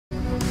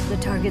The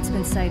target's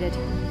been sighted.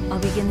 I'll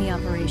begin the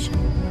operation.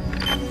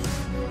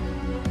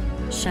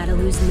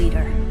 Shadaloo's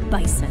leader,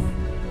 Bison.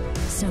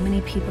 So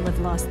many people have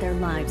lost their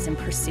lives in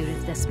pursuit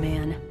of this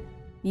man.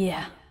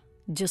 Yeah,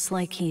 just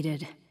like he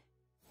did.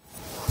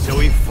 So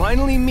we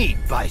finally meet,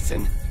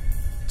 Bison.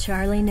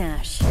 Charlie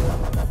Nash,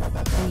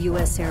 a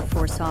U.S. Air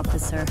Force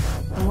officer,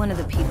 and one of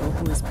the people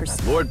who was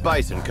pursued. Lord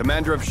Bison,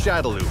 commander of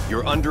Shadaloo,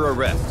 you're under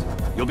arrest.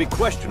 You'll be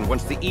questioned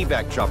once the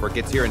evac chopper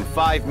gets here in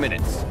 5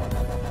 minutes.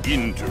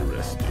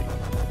 Interesting.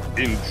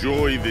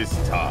 Enjoy this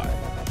time,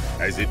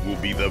 as it will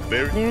be the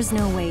very... There's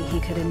no way he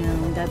could have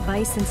known that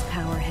Bison's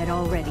power had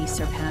already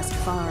surpassed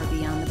far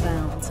beyond the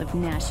bounds of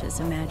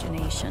Nash's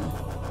imagination.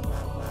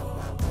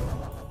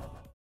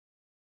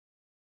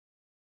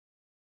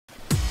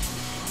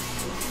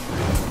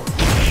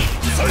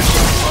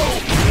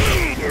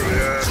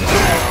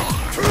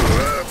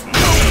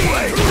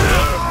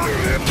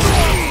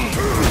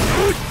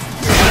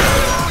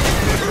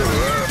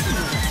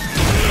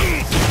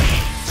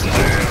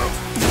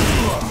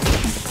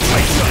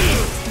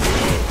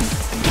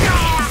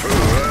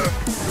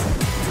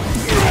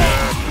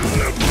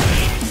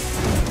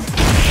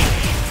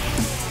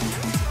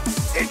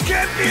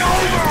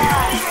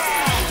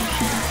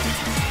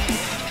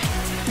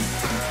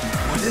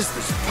 What is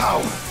this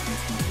power?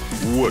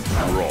 What's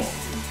wrong?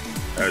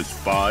 Has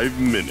 5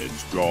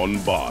 minutes gone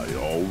by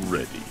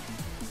already?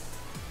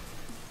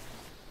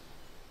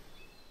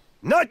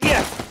 Not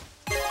yet!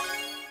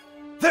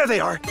 There they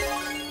are!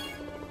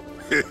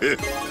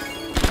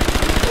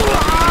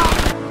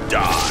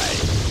 Die!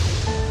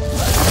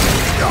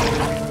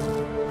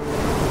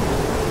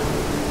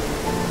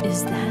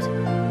 Is that...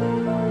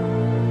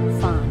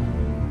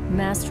 Fawn,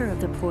 master of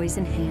the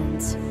Poison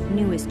Hands,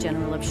 newest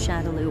general of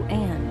Shadaloo,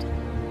 and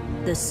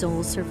the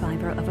sole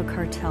survivor of a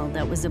cartel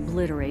that was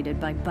obliterated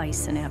by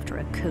Bison after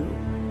a coup.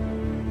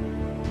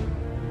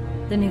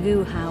 The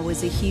Nguha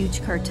was a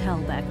huge cartel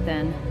back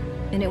then,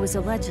 and it was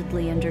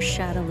allegedly under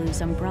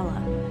Shadaloo's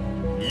umbrella.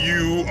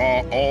 You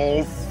are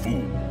all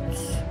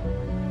fools.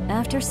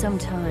 After some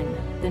time,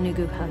 the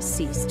Nguha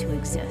ceased to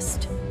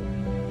exist.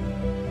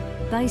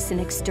 Bison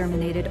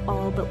exterminated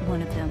all but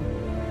one of them.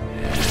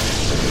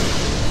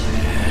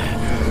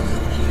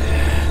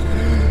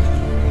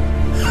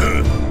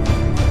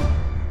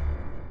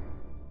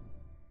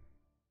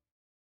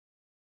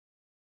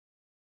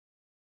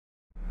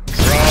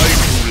 Try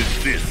to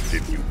resist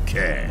if you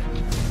can.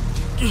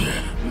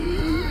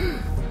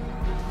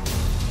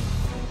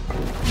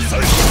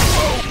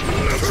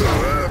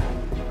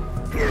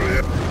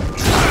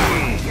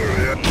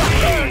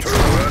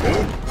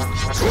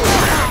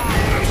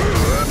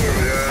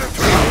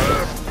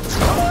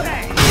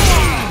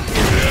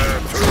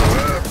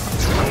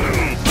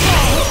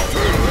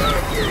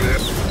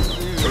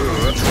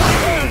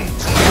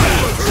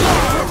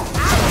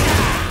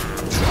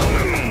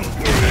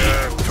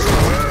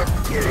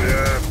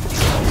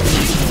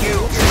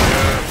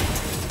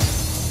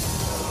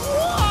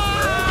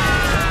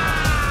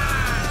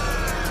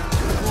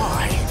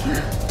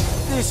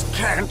 This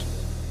can't...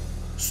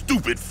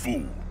 Stupid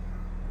fool.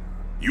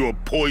 Your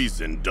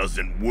poison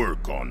doesn't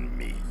work on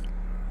me.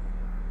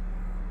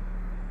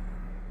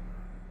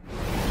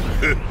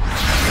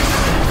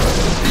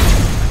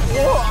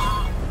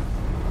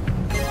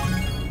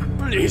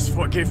 Please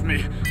forgive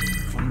me.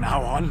 From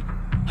now on,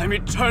 I'm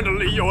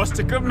eternally yours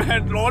to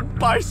command Lord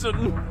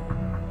Bison.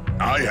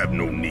 I have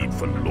no need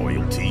for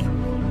loyalty.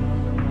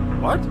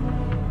 What?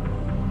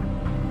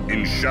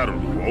 In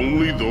Shadaloo,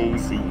 only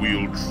those who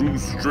wield true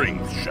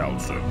strength shall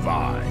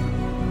survive.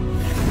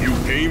 You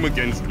came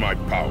against my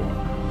power,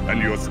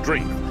 and your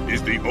strength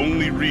is the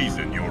only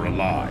reason you're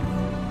alive.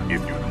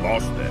 If you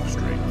lost that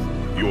strength,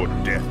 your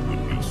death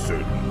would be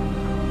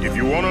certain. If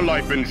you want a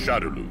life in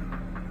Shadaloo,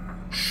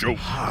 show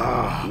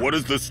me. What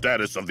is the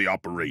status of the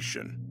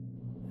operation?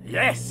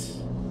 Yes.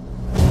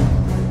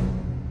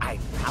 I'm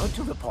proud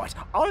to report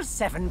all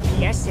 7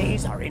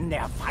 PSAs are in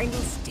their final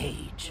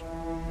stage.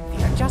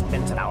 The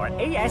adjustments of our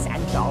AS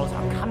and dolls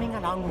are coming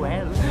along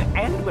well,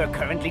 and we're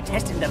currently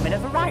testing them in a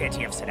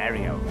variety of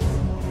scenarios.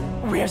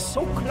 We're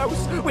so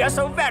close. We are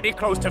so very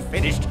close to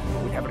finished.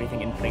 With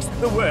everything in place,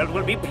 the world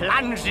will be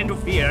plunged into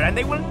fear, and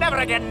they will never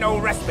again know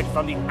respite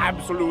from the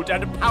absolute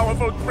and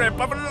powerful grip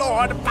of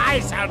Lord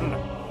Bison.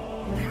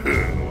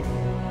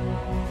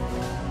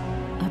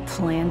 A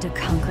plan to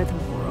conquer the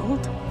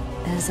world?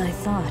 As I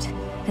thought,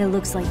 it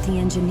looks like the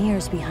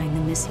engineers behind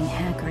the missing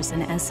hackers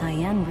and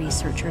SIN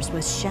researchers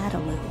was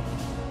Shadaloo.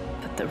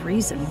 But the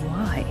reason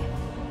why?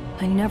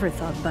 I never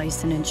thought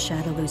Bison and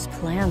Shadaloo's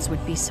plans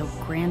would be so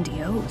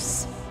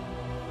grandiose.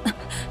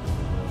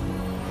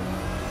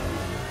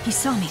 He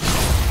saw me.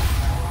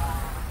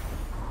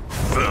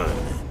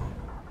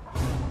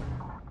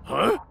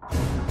 Huh?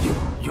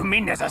 You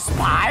mean there's a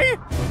spy?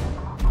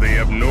 They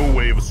have no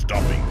way of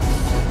stopping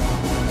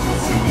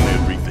us. Soon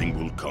everything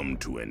will come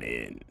to an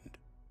end.